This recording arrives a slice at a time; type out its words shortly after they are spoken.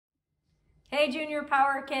Hey Junior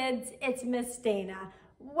Power Kids, it's Miss Dana.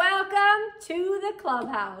 Welcome to the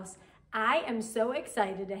clubhouse. I am so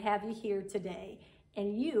excited to have you here today,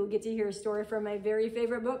 and you get to hear a story from my very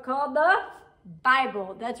favorite book called the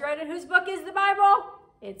Bible. That's right, and whose book is the Bible?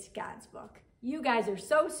 It's God's book. You guys are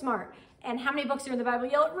so smart. And how many books are in the Bible?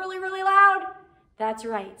 Yell it really, really loud. That's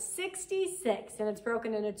right, 66, and it's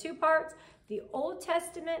broken into two parts, the Old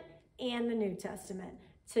Testament and the New Testament.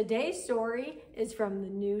 Today's story is from the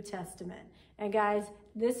New Testament. And guys,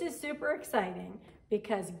 this is super exciting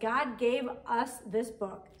because God gave us this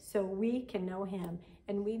book so we can know him,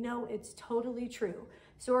 and we know it's totally true.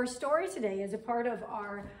 So our story today is a part of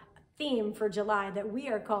our theme for July that we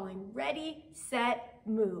are calling Ready, Set,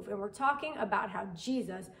 Move. And we're talking about how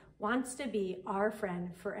Jesus wants to be our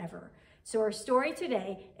friend forever. So our story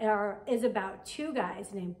today is about two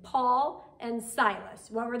guys named Paul and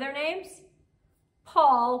Silas. What were their names?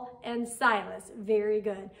 Paul and Silas. Very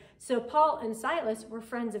good. So Paul and Silas were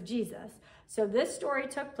friends of Jesus. So this story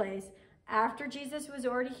took place after Jesus was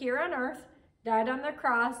already here on earth, died on the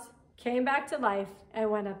cross, came back to life,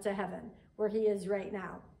 and went up to heaven, where he is right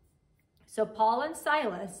now. So Paul and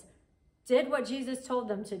Silas did what Jesus told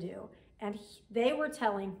them to do, and they were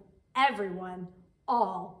telling everyone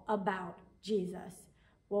all about Jesus.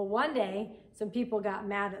 Well, one day, some people got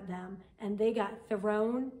mad at them, and they got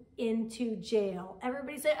thrown into jail.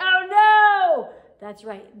 Everybody said, oh no! That's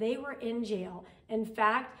right, they were in jail. In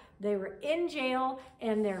fact, they were in jail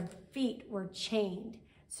and their feet were chained.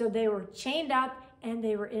 So they were chained up and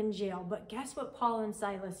they were in jail. But guess what Paul and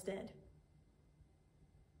Silas did?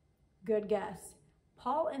 Good guess.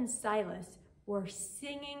 Paul and Silas were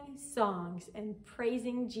singing songs and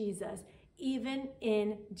praising Jesus even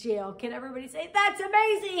in jail. Can everybody say, that's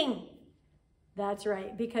amazing? That's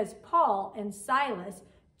right, because Paul and Silas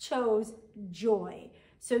chose joy.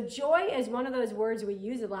 So joy is one of those words we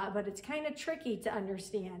use a lot, but it's kind of tricky to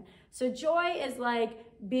understand. So joy is like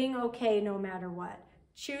being okay no matter what,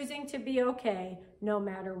 choosing to be okay no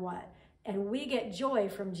matter what. And we get joy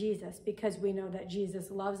from Jesus because we know that Jesus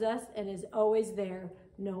loves us and is always there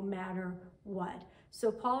no matter what.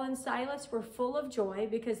 So Paul and Silas were full of joy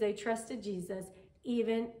because they trusted Jesus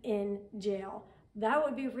even in jail. That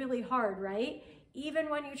would be really hard, right? Even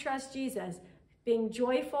when you trust Jesus, being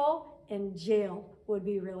joyful in jail would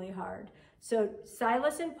be really hard. So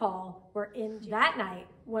Silas and Paul were in jail. That night,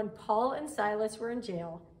 when Paul and Silas were in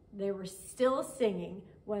jail, they were still singing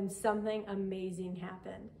when something amazing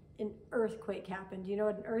happened. An earthquake happened. Do you know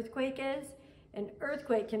what an earthquake is? An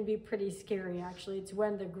earthquake can be pretty scary, actually. It's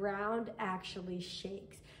when the ground actually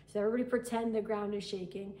shakes. So everybody pretend the ground is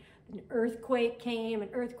shaking. An earthquake came,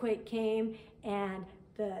 and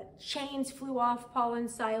the chains flew off Paul and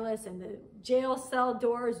Silas, and the jail cell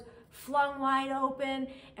doors flung wide open,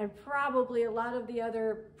 and probably a lot of the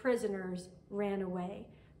other prisoners ran away.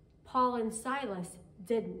 Paul and Silas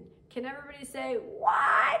didn't. Can everybody say,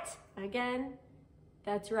 what? Again?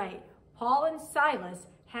 That's right. Paul and Silas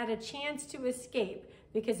had a chance to escape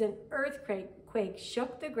because an earthquake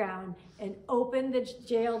shook the ground and opened the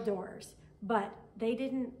jail doors. But they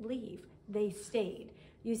didn't leave. They stayed.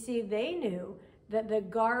 You see, they knew that the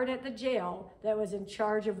guard at the jail that was in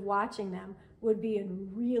charge of watching them would be in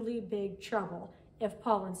really big trouble if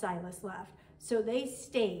Paul and Silas left. So they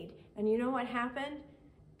stayed. And you know what happened?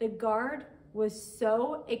 The guard was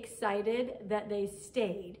so excited that they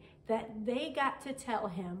stayed that they got to tell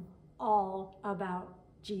him all about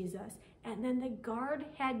Jesus. And then the guard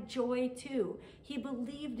had joy too. He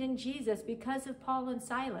believed in Jesus because of Paul and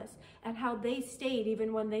Silas and how they stayed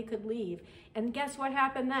even when they could leave. And guess what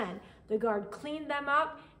happened then? The guard cleaned them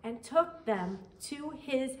up and took them to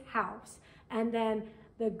his house. And then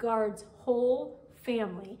the guard's whole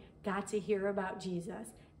family got to hear about Jesus.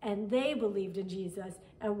 And they believed in Jesus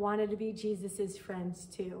and wanted to be Jesus's friends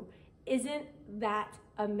too. Isn't that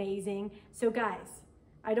amazing? So guys,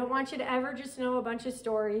 I don't want you to ever just know a bunch of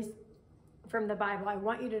stories from the Bible. I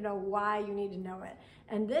want you to know why you need to know it.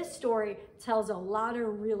 And this story tells a lot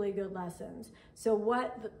of really good lessons. So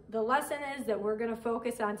what the lesson is that we're going to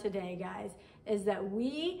focus on today, guys, is that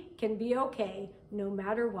we can be okay no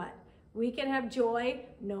matter what. We can have joy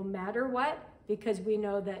no matter what because we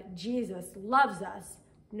know that Jesus loves us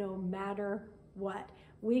no matter what.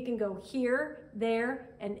 We can go here, there,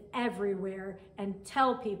 and everywhere and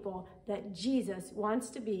tell people that Jesus wants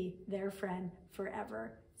to be their friend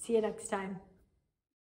forever. See you next time.